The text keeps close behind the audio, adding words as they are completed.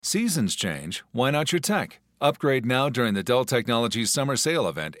Seasons change, why not your tech? Upgrade now during the Dell Technologies Summer Sale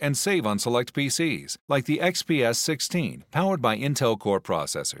event and save on select PCs, like the XPS 16, powered by Intel Core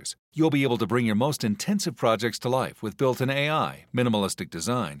processors. You'll be able to bring your most intensive projects to life with built-in AI, minimalistic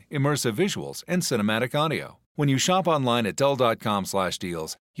design, immersive visuals, and cinematic audio. When you shop online at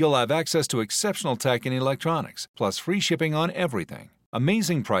Dell.com/deals, you'll have access to exceptional tech and electronics, plus free shipping on everything.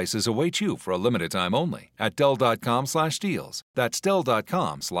 Amazing prices await you for a limited time only at Dell.com/deals. That's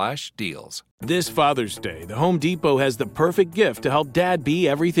Dell.com/deals. This Father's Day, the Home Depot has the perfect gift to help Dad be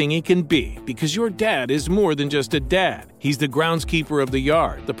everything he can be, because your dad is more than just a dad. He's the groundskeeper of the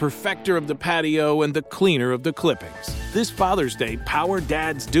yard, the perfecter of the patio, and the cleaner of the clippings. This Father's Day, power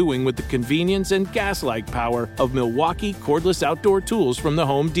Dad's doing with the convenience and gas-like power of Milwaukee cordless outdoor tools from the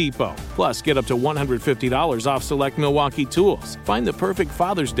Home Depot. Plus, get up to $150 off select Milwaukee tools. Find the perfect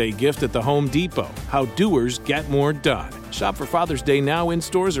Father's Day gift at the Home Depot. How doers get more done. Shop for Father's Day now in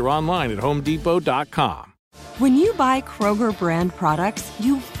stores or online at HomeDepot.com. When you buy Kroger brand products,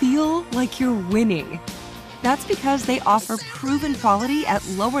 you feel like you're winning. That's because they offer proven quality at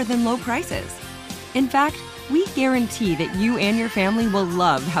lower than low prices. In fact, we guarantee that you and your family will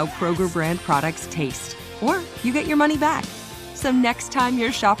love how Kroger brand products taste, or you get your money back. So next time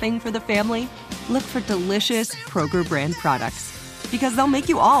you're shopping for the family, look for delicious Kroger brand products, because they'll make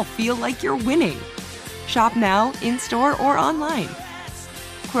you all feel like you're winning. Shop now, in-store, or online.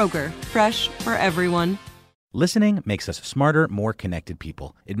 Kroger, fresh for everyone. Listening makes us smarter, more connected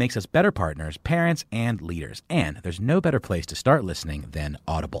people. It makes us better partners, parents, and leaders. And there's no better place to start listening than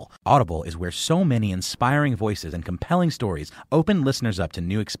Audible. Audible is where so many inspiring voices and compelling stories open listeners up to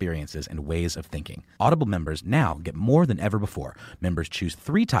new experiences and ways of thinking. Audible members now get more than ever before. Members choose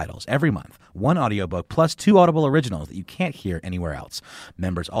 3 titles every month, 1 audiobook plus 2 Audible originals that you can't hear anywhere else.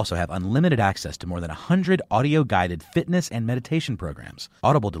 Members also have unlimited access to more than 100 audio-guided fitness and meditation programs.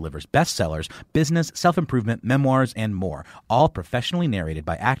 Audible delivers bestsellers, business, self-improvement, memoirs, and more, all professionally narrated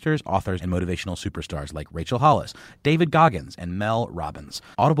by actors, authors, and motivational superstars like Rachel Hollis, David Goggins, and Mel Robbins.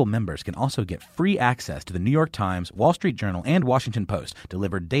 Audible members can also get free access to the New York Times, Wall Street Journal, and Washington Post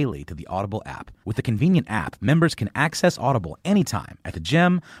delivered daily to the Audible app. With the convenient app, members can access Audible anytime, at the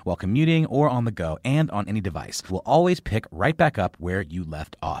gym, while commuting, or on the go, and on any device. We'll always pick right back up where you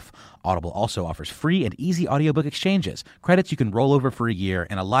left off. Audible also offers free and easy audiobook exchanges, credits you can roll over for a year,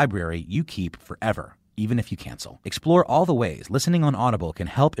 and a library you keep forever, even if you cancel. Explore all the ways listening on Audible can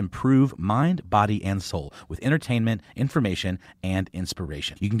help improve mind, body, and soul with entertainment, information, and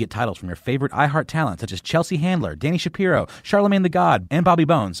inspiration. You can get titles from your favorite iHeart talent such as Chelsea Handler, Danny Shapiro, Charlemagne the God, and Bobby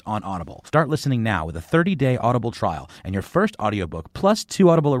Bones on Audible. Start listening now with a 30-day Audible trial, and your first audiobook plus 2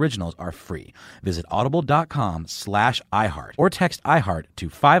 Audible originals are free. Visit audible.com/iHeart or text iHeart to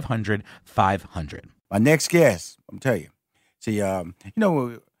 500-500. My next guest, I'm telling you. See,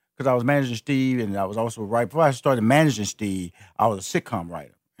 because I was managing Steve, and I was also right before I started managing Steve, I was a sitcom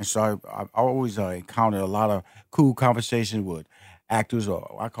writer. And so I always encountered a lot of cool conversations with actors,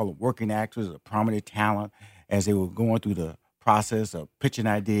 or I call them working actors, or prominent talent, as they were going through the process of pitching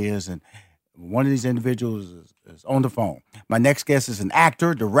ideas. And one of these individuals is on the phone. My next guest is an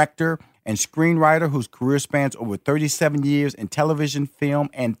actor, director, and screenwriter whose career spans over 37 years in television, film,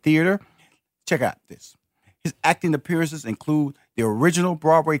 and theater. Check out this. His acting appearances include the original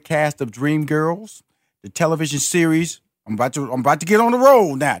Broadway cast of Dreamgirls, the television series, I'm about to get on the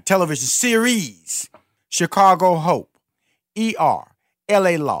road now, television series, Chicago Hope, ER,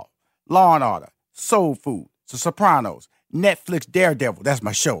 LA Law, Law and Order, Soul Food, The Sopranos, Netflix Daredevil, that's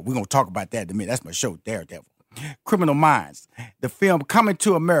my show. We're going to talk about that in a minute. That's my show, Daredevil. Criminal Minds, the film Coming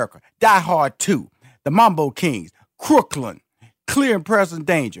to America, Die Hard 2, The Mambo Kings, Crooklyn, Clear and Present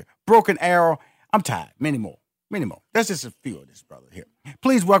Danger, Broken Arrow. I'm tired. Many more. That's just a few of this brother here.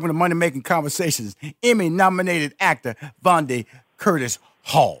 Please welcome to Money Making Conversations, Emmy-nominated actor Vondie Curtis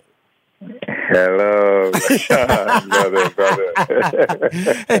Hall. Hello, brother.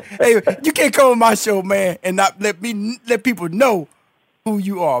 hey, you can't come on my show, man, and not let people know who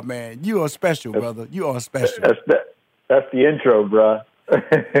you are, man. You are special, brother. You are special. That's the intro, bro.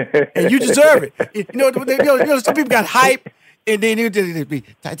 And you deserve it. You know, some people got hype, and then this is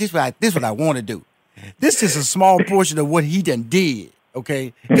what I want to do. This is a small portion of what he done did,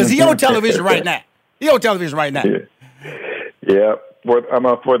 okay? Because he on television right now. Yeah. I'm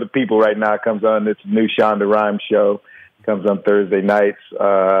on For the People right now. It comes on this new Shonda Rhimes show. It comes on Thursday nights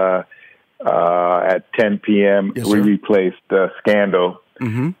at 10 p.m. Yes, we replaced Scandal.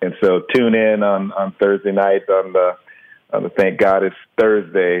 Mm-hmm. And so tune in on Thursday night on the Thank God It's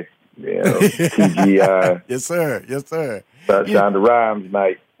Thursday. TGI. Yes, sir. Shonda Rhimes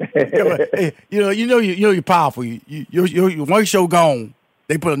night. You're powerful. Your one show gone,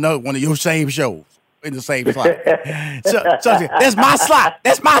 They put another one of your same shows in the same slot. so that's my slot.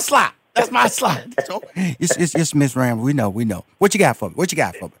 That's my slot. That's my slot. So it's Miss Ram. We know. What you got for me?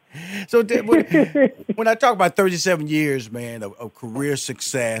 So when I talk about 37 years, man, of career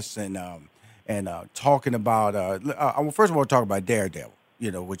success and talking about, first of all, talk about Daredevil,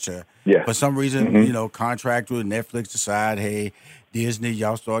 which for some reason, contract with Netflix decide, hey, Disney,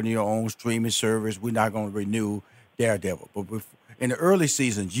 y'all starting your own streaming service. We're not going to renew Daredevil. But in the early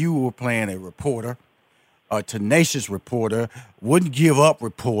seasons, you were playing a reporter, a tenacious reporter, wouldn't give up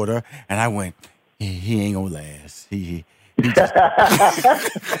reporter, and I went, he ain't gonna last. He just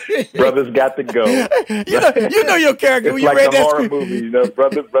Brother's got to go. you know your character. It's when you like read a that horror script, movie.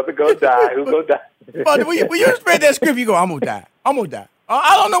 Brother gonna die. Who gonna die? But when you just read that script, you go, I'm gonna die. I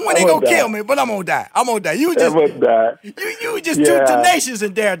don't know when they gonna kill me, but I'm gonna die. You just you just too tenacious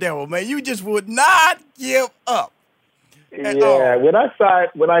in Daredevil, man. You just would not give up. Yeah, when I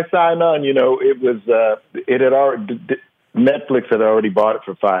signed on, it was it had already Netflix had already bought it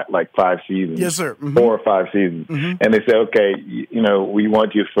for 5 seasons. Yes, sir. Mm-hmm. 4 or 5 seasons, and they said, okay, we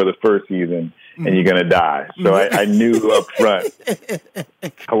want you for the first season, and you're gonna die. So I knew up front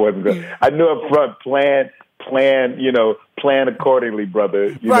I wasn't going. I knew up front plan accordingly,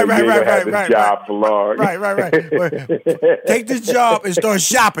 brother. You ain't gonna have this job for long. Right. Take this job and start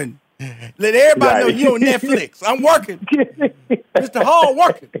shopping. Let everybody know you on Netflix. I'm working. Mr. Hall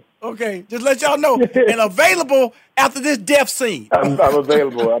working. Okay, just let y'all know. And available after this death scene. I'm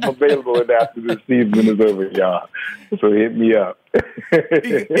available. I'm available after this season is over, y'all. So hit me up.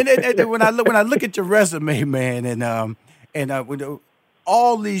 and when I look at your resume, man, and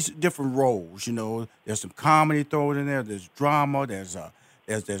all these different roles, there's some comedy thrown in there. There's drama. There's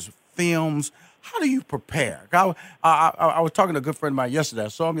films. How do you prepare? I was talking to a good friend of mine yesterday. I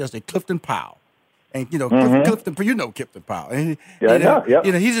saw him yesterday, Clifton Powell. And, Clifton, Clifton Powell. And, I know. Yep.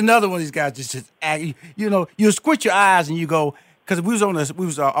 He's another one of these guys just act, you squint your eyes and you go, because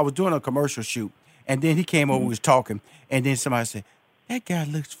I was doing a commercial shoot, and then he came over, we was talking, and then somebody said, that guy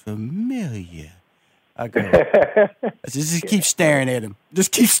looks familiar. I go, just keep staring at him.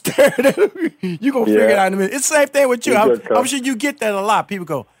 Just keep staring at him. You're going to figure it out in a minute. It's the same thing with you. I'm sure you get that a lot. People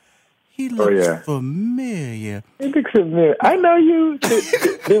go, he looks familiar. He looks familiar. I know you.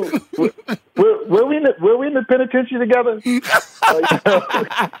 Were we in the penitentiary together? You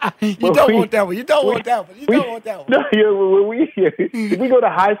don't want that one. No, did we go to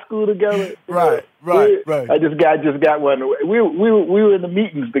high school together? Right. I just got one. We were in the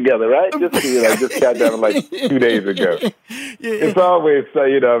meetings together, right? Just got done like 2 days ago. It's always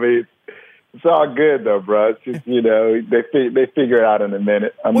it's all good though, bro. It's just, they figure it out in a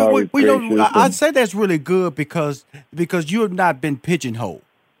minute. I'm always gracious. I'd say that's really good because you have not been pigeonholed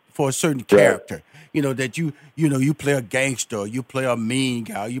for a certain character. Right. That you play a gangster, you play a mean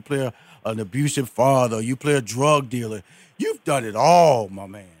guy, you play an abusive father, you play a drug dealer. You've done it all, my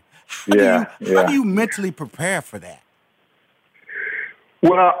man. How do you mentally prepare for that?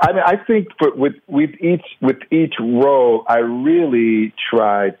 Well, I think with each role, I really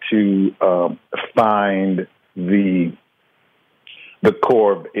try to find the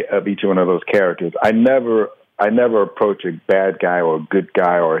core of each one of those characters. I never approach a bad guy or a good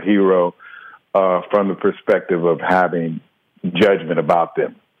guy or a hero from the perspective of having judgment about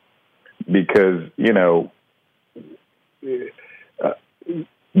them, because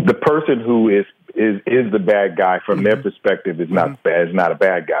the person who is the bad guy from their perspective is not a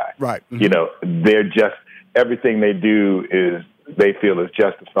bad guy. Right. Mm-hmm. They're just, everything they do is they feel is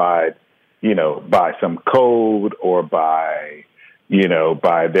justified, by some code or by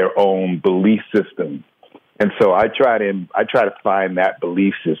their own belief system. And so I try to find that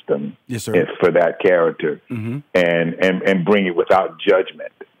belief system for that character, and bring it without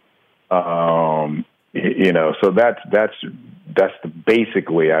judgment. So that's the basic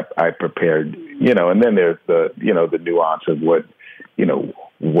way I prepared, and then there's the nuance of what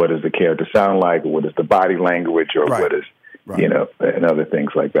does the character sound like, or what is the body language, or what is, and other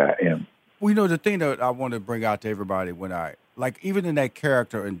things like that. Yeah. Well, the thing that I want to bring out to everybody when even in that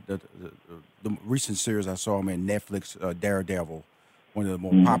character in the recent series I saw him in Netflix, Daredevil, one of the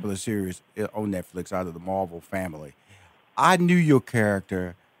more popular series on Netflix out of the Marvel family, I knew your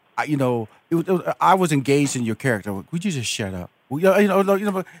character. I was engaged in your character. Would you just shut up?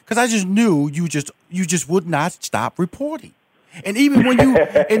 Because I just knew you just would not stop reporting. And even when you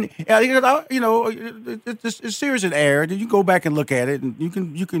it's series that aired, and you go back and look at it, and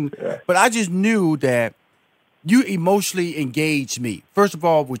you can. But I just knew that you emotionally engaged me. First of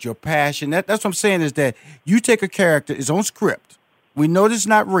all, with your passion. That's what I'm saying, is that you take a character, it's on script. We know this is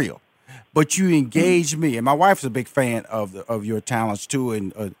not real, but you engage me. And my wife's a big fan of your talents too,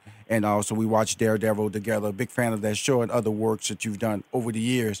 and also we watched Daredevil together. A big fan of that show and other works that you've done over the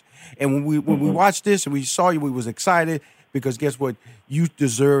years. And when we watched this and we saw you, we was excited because guess what? You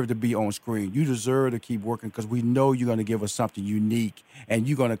deserve to be on screen. You deserve to keep working because we know you're going to give us something unique and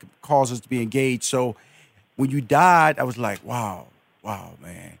you're going to cause us to be engaged. So when you died, I was like, wow,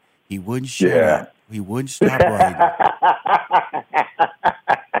 man. He wouldn't shut up. He wouldn't stop writing.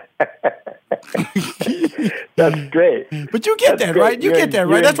 That's great. But you get that, right? You get that,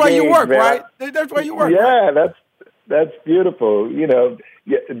 right? That's why you work, right? That's why you work. Yeah, that's beautiful. You know,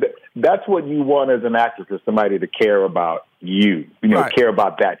 that's what you want as an actor, for somebody to care about you. You know, care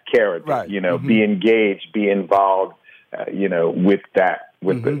about that character. Right. You know, be engaged, be involved. You know, with that,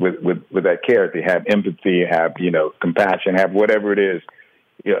 with that character, have empathy, have compassion, have whatever it is,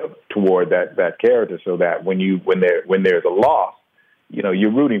 toward that character, so that when there's a loss,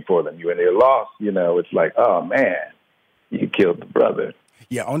 you're rooting for them. When they're lost, it's like, oh man, you killed the brother.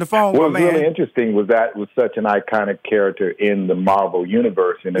 Yeah, on the phone. What was really interesting was that was such an iconic character in the Marvel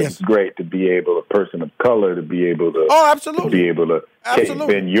universe, and it was great to be able, a person of color, to be able to, absolutely, to be able to take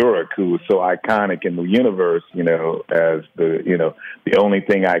Ben Urich, who was so iconic in the universe, as the only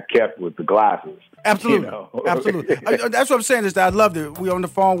thing I kept was the glasses. Absolutely, absolutely. That's what I'm saying is that I loved it. We're on the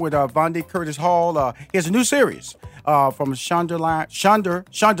phone with Vondae Curtis Hall. He has a new series from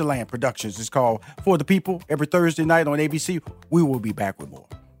Shondaland Productions. It's called For the People. Every Thursday night on ABC. We will be back with more.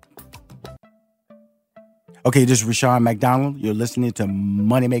 Okay, this is Rushion McDonald. You're listening to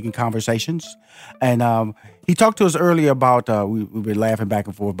Money Making Conversations. And he talked to us earlier about, we've been laughing back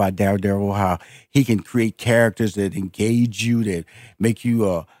and forth about Daredevil, how he can create characters that engage you, that make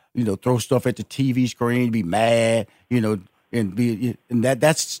you, throw stuff at the TV screen, be mad, and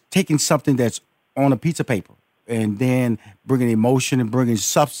that's taking something that's on a piece of paper and then bringing emotion and bringing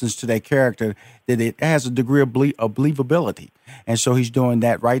substance to that character that it has a degree of believability. And so he's doing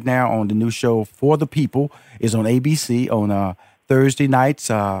that right now on the new show For the People. It's on ABC on Thursday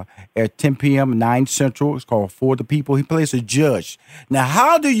nights at 10 p.m., 9 Central. It's called For the People. He plays a judge. Now,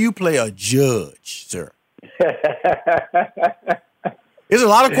 how do you play a judge, sir? There's a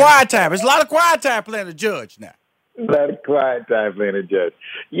lot of quiet time. There's a lot of quiet time playing a judge now. A lot of quiet time playing a judge.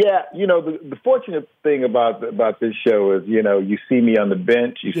 Yeah, the fortunate thing about this show is, you see me on the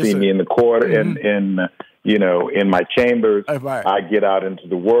bench, you see me in the court, in my chambers. Right. I get out into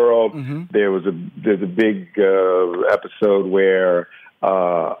the world. There's a big episode where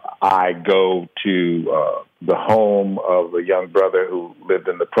I go to the home of a young brother who lived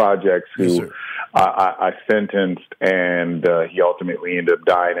in the projects, who I sentenced, and he ultimately ended up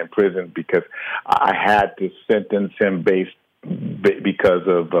dying in prison because I had to sentence him because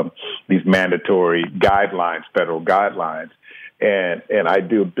of these mandatory guidelines, federal guidelines, and I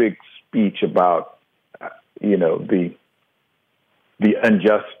do a big speech about the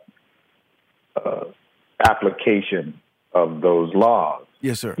unjust application of those laws.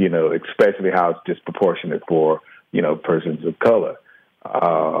 Yes, sir. Especially how it's disproportionate for persons of color.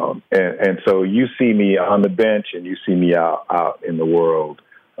 And so you see me on the bench and you see me out in the world.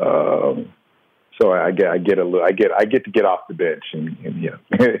 So I get to get off the bench and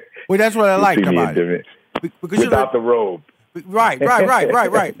Well, that's what I like about it. Because without the robe. Right.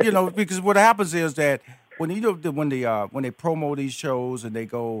 Because what happens is that when they promo these shows and they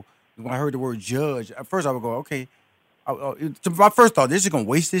go, when I heard the word judge, at first I would go, okay. My first thought, this is going to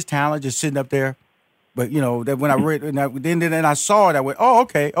waste his talent just sitting up there. But, that when I read, then I saw it, I went, oh,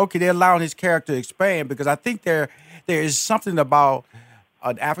 okay, they're allowing his character to expand, because I think there is something about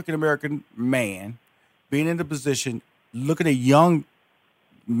an African-American man being in the position, looking at young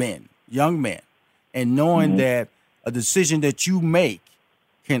men, and knowing that a decision that you make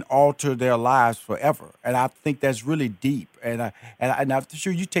can alter their lives forever. And I think that's really deep. And I'm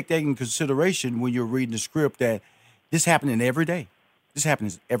sure you take that in consideration when you're reading the script, that this happening every day. This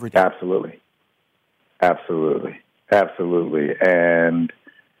happens every day. Absolutely. And,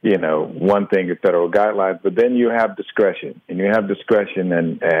 one thing is federal guidelines, but then you have discretion. And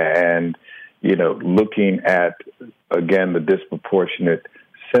looking at, again, the disproportionate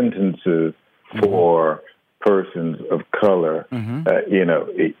sentences for persons of color,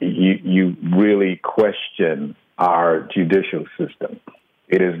 you really question our judicial system.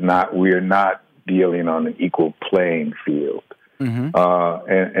 We're not dealing on an equal playing field.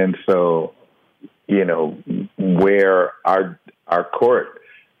 And so, where our court,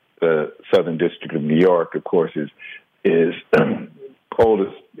 the Southern District of New York, of course, is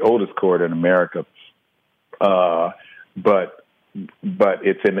oldest court in America, but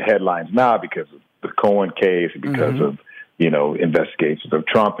it's in the headlines now because of the Cohen case, because of investigations of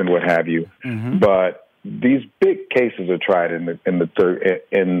Trump and what have you. Mm-hmm. But these big cases are tried in the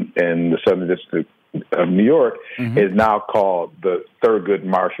Southern District of New York. Mm-hmm. Is now called the Thurgood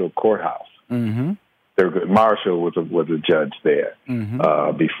Marshall Courthouse. Mm-hmm. Thurgood Marshall was a judge there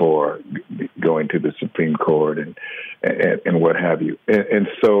before going to the Supreme Court and what have you. And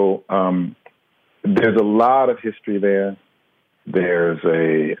so there's a lot of history there. There's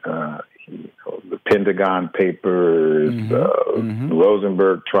the Pentagon Papers,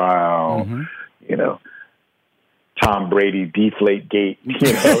 Rosenberg trial, Tom Brady deflate gate.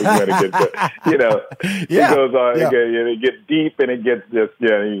 It goes on. Yeah. It gets deep and it gets just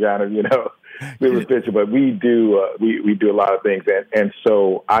you kind of superficial. But we do a lot of things, and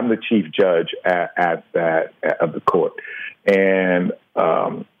so I'm the chief judge at the court, and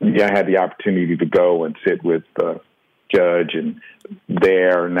I had the opportunity to go and sit with the judge and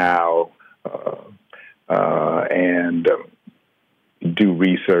there now and do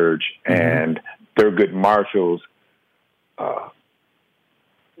research. And Thurgood Marshall's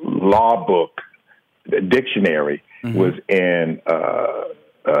law book, the dictionary, was in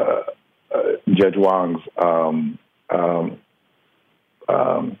Judge Wong's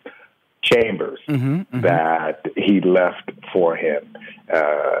chambers that he left for him,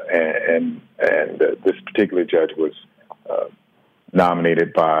 and this particular judge was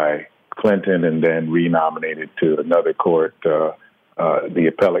nominated by Clinton and then renominated to another court, the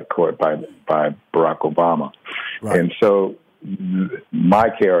appellate court by Barack Obama. Right. And so my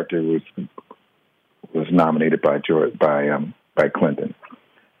character was nominated by Clinton.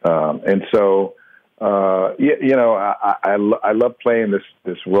 And so I love playing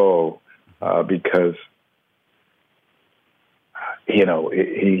this role because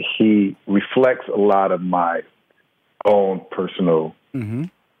he reflects a lot of my own personal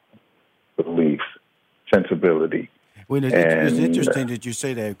beliefs, sensibility. Well, it's interesting that you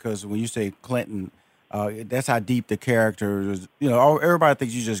say that, because when you say Clinton, that's how deep the character is. Everybody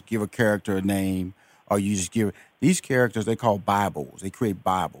thinks you just give a character a name, or you just give these characters. They call Bibles. They create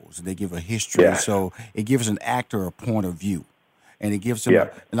Bibles, and they give a history. Yeah. So it gives an actor a point of view, and it gives them,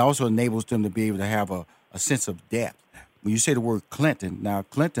 and also enables them to be able to have a sense of depth. When you say the word Clinton, now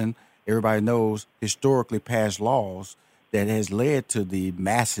Clinton, everybody knows historically passed laws that has led to the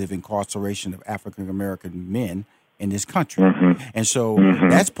massive incarceration of African American men in this country. And so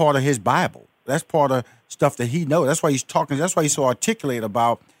that's part of his Bible. That's part of stuff that he knows. That's why he's talking. That's why he's so articulate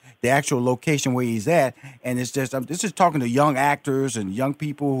about the actual location where he's at. And it's just, this is talking to young actors and young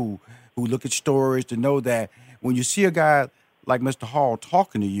people who look at stories to know that when you see a guy like Mr. Hall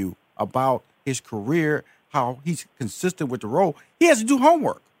talking to you about his career, how he's consistent with the role, he has to do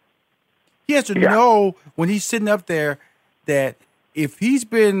homework. He has to know when he's sitting up there that if he's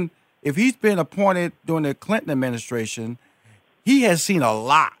been appointed during the Clinton administration, he has seen a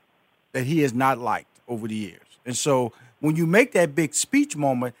lot that he has not liked over the years. And so when you make that big speech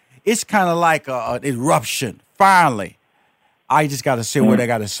moment, it's kind of like an eruption. Finally, I just got to say what I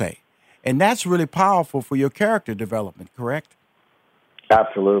got to say. And that's really powerful for your character development, correct?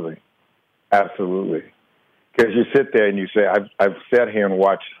 Absolutely. Absolutely. Because you sit there and you say, I've sat here and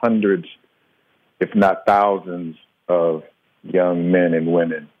watched hundreds, if not thousands, of young men and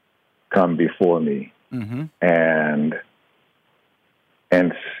women come before me, and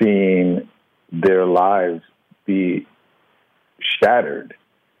seeing their lives be shattered,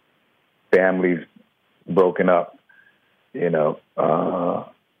 families broken up, that's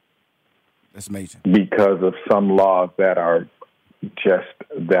amazing, because of some laws that are just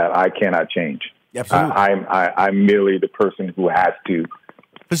that I cannot change. Absolutely. I'm merely the person who has to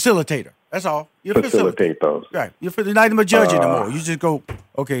facilitator. That's all. You facilitate those. Right. You're not even a judge anymore. You just go,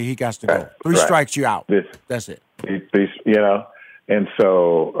 okay, he got to go. Three strikes, you out. That's it. And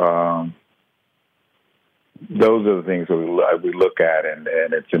so those are the things that we look at, and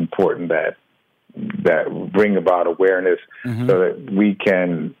it's important that bring about awareness so that we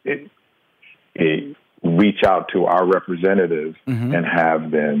can reach out to our representatives and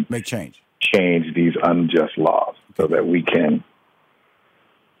have them make change these unjust laws so that we can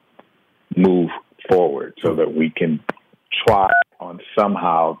move forward, so that we can try on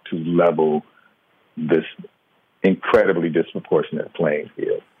somehow to level this incredibly disproportionate playing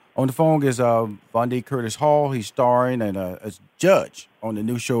field. On the phone is Vondae Curtis Hall. He's starring and as judge on the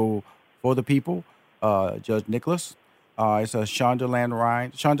new show For the People, Judge Nicholas. It's a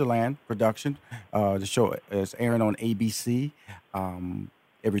Shondaland production. The show is airing on ABC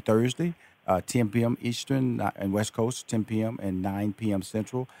every Thursday. 10 p.m. Eastern and West Coast, 10 p.m. and 9 p.m.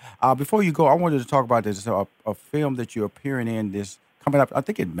 Central. Before you go, I wanted to talk about this, a film that you're appearing in this coming up, I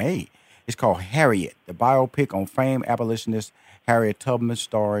think in May. It's called Harriet, the biopic on famed abolitionist Harriet Tubman,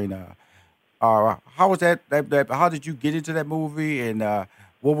 starring. How was that? How did you get into that movie? And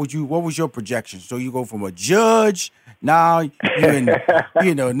what was your projection? So you go from a judge, now you're in,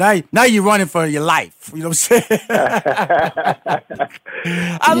 now you're running for your life. You know what I'm saying?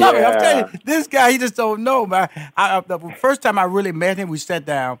 I love it. I'm telling you, this guy, he just don't know, man. The first time I really met him, we sat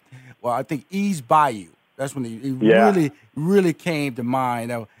down. Well, I think East Bayou. That's when he really came to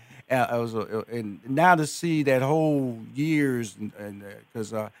mind. And now to see that whole years, and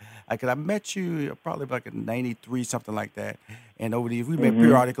because I met you probably like in '93, something like that. And over the years, we met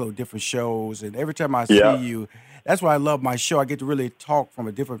periodically on different shows. And every time I see you, that's why I love my show. I get to really talk from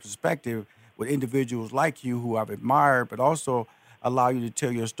a different perspective with individuals like you who I've admired, but also allow you to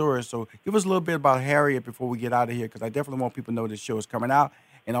tell your story. So give us a little bit about Harriet before we get out of here, because I definitely want people to know this show is coming out,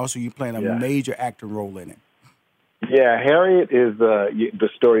 and also you playing a major acting role in it. Yeah, Harriet is the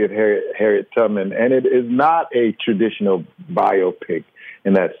story of Harriet Tubman, and it is not a traditional biopic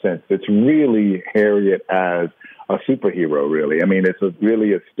in that sense. It's really Harriet as a superhero, really. I mean, it's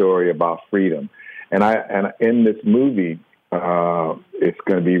really a story about freedom. And in this movie, it's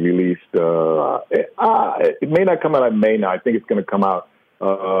going to be released. It may not come out in May now. I think it's going to come out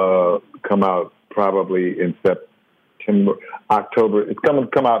probably in September, October. It's going to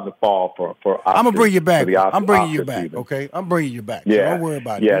come out in the fall for Oscars. I'm gonna bring you back. I'm bringing you back. Season. Okay, I'm bringing you back. Yeah, so don't worry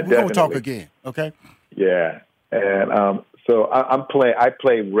about it. Yeah, we're gonna talk again. Okay. Yeah, and so I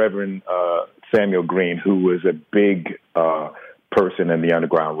play Reverend Samuel Green, who was a big person in the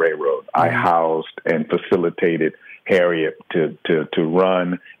Underground Railroad. I housed and facilitated Harriet to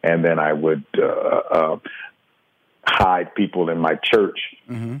run, and then I would hide people in my church.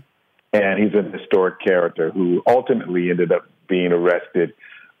 Mm-hmm. And he's an historic character who ultimately ended up being arrested.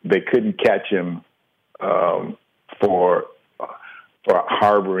 They couldn't catch him for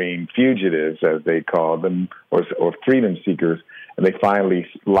harboring fugitives, as they called them, or freedom seekers, and they finally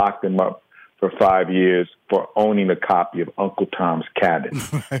locked him up for 5 years for owning a copy of Uncle Tom's Cabin,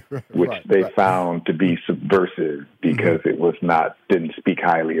 which they found to be subversive because it didn't speak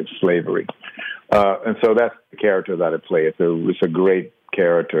highly of slavery. And so that's the character that I play. It's a great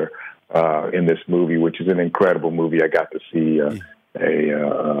character in this movie, which is an incredible movie. I got to see an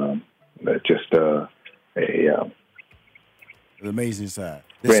amazing side.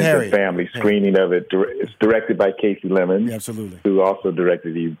 Friends and family screening of it. It's directed by Casey Lemon, absolutely, who also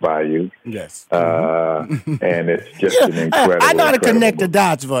directed East Bayou. Yes, and it's just an incredible. I know how to connect the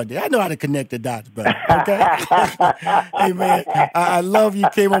dots, buddy. I know how to connect the dots, buddy. Okay. Hey man, I love you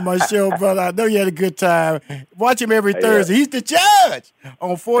came on my show, brother. I know you had a good time. Watch him every Thursday. He's the judge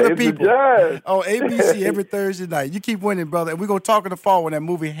on For the People on ABC every Thursday night. You keep winning, brother. And we're gonna talk in the fall when that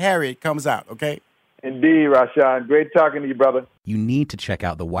movie Harriet comes out. Okay. Indeed, Rashawn. Great talking to you, brother. You need to check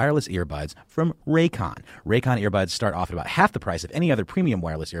out the wireless earbuds from Raycon. Raycon earbuds start off at about half the price of any other premium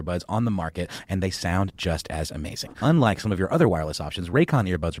wireless earbuds on the market, and they sound just as amazing. Unlike some of your other wireless options, Raycon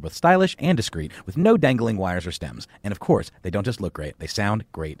earbuds are both stylish and discreet, with no dangling wires or stems. And of course, they don't just look great, they sound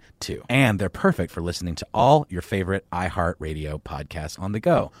great too. And they're perfect for listening to all your favorite iHeartRadio podcasts on the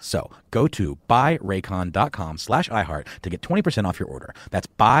go. So go to buyraycon.com/iHeart to get 20% off your order. That's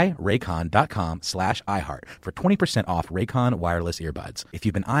buyraycon.com/iHeart for 20% off Raycon wireless earbuds. If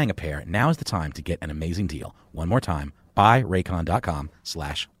you've been eyeing a pair, now's the time to get an amazing deal. One more time,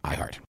 buyraycon.com/iHeart.